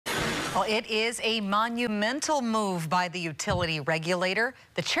Well, it is a monumental move by the utility regulator.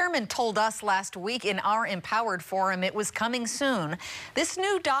 The chairman told us last week in our Empowered Forum it was coming soon. This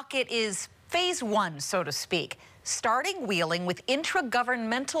new docket is phase one, so to speak, starting wheeling with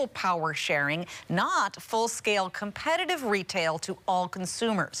intragovernmental power sharing, not full-scale competitive retail to all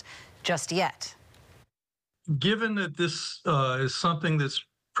consumers just yet. Given that this is something that's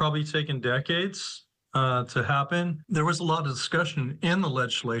probably taken decades to happen, there was a lot of discussion in the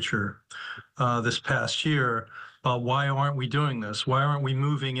legislature this past year about why aren't we doing this? Why aren't we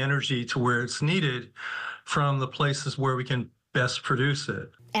moving energy to where it's needed from the places where we can best produce it?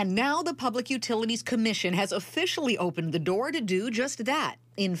 And now the Public Utilities Commission has officially opened the door to do just that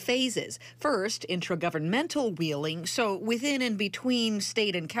in phases. First, intragovernmental wheeling, so within and between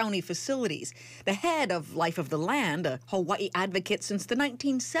state and county facilities. The head of Life of the Land, a Hawaii advocate since the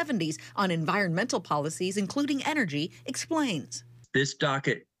 1970s on environmental policies, including energy, explains. This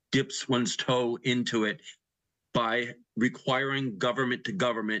docket dips one's toe into it by requiring government to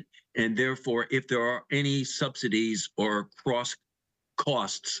government, and therefore, if there are any subsidies or cross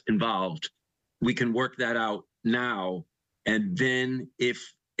costs involved, we can work that out now. And then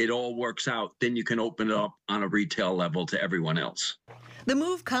if it all works out, then you can open it up on a retail level to everyone else. The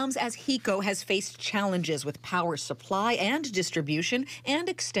move comes as HECO has faced challenges with power supply and distribution and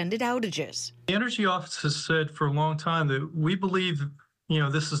extended outages. The Energy Office has said for a long time that we believe,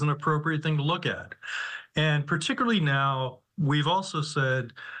 this is an appropriate thing to look at. And particularly now, we've also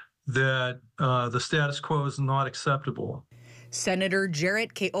said that the status quo is not acceptable. Senator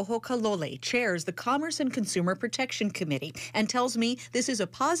Jarrett Keohokalole chairs the Commerce and Consumer Protection Committee and tells me this is a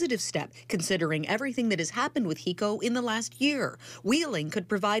positive step considering everything that has happened with HECO in the last year. Wheeling could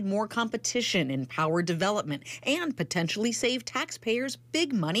provide more competition in power development and potentially save taxpayers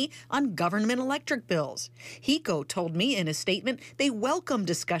big money on government electric bills. HECO told me in a statement they welcome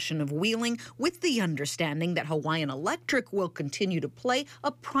discussion of wheeling with the understanding that Hawaiian Electric will continue to play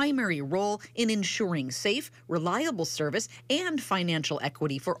a primary role in ensuring safe, reliable service and financial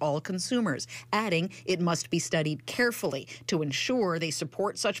equity for all consumers, adding it must be studied carefully to ensure they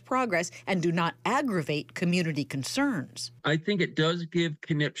support such progress and do not aggravate community concerns. I think it does give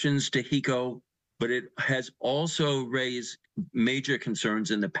conniptions to HECO, but it has also raised major concerns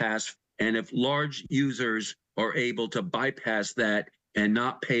in the past. And if large users are able to bypass that and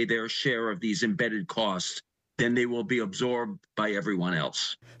not pay their share of these embedded costs, then they will be absorbed by everyone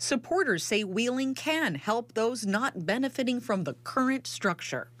else. Supporters say wheeling can help those not benefiting from the current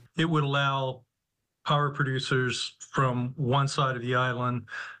structure. It would allow power producers from one side of the island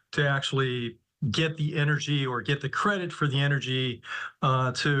to actually get the energy or get the credit for the energy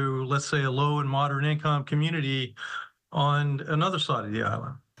to, let's say, a low and moderate income community on another side of the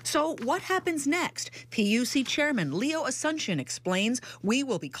island. So what happens next? PUC Chairman Leo Asuncion explains we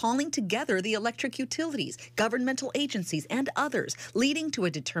will be calling together the electric utilities, governmental agencies, and others, leading to a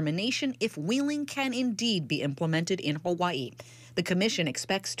determination if wheeling can indeed be implemented in Hawaii. The commission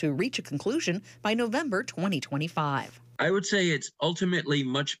expects to reach a conclusion by November 2025. I would say it's ultimately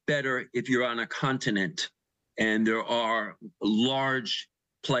much better if you're on a continent and there are large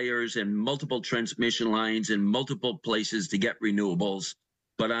players and multiple transmission lines in multiple places to get renewables.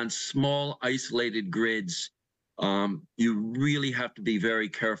 But on small, isolated grids, you really have to be very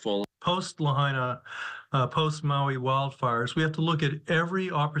careful. Post-Lahaina, post-Maui wildfires, we have to look at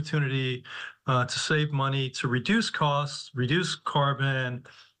every opportunity to save money, to reduce costs, reduce carbon,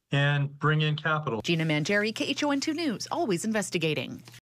 and bring in capital. Gina Mangieri, KHON2 News, always investigating.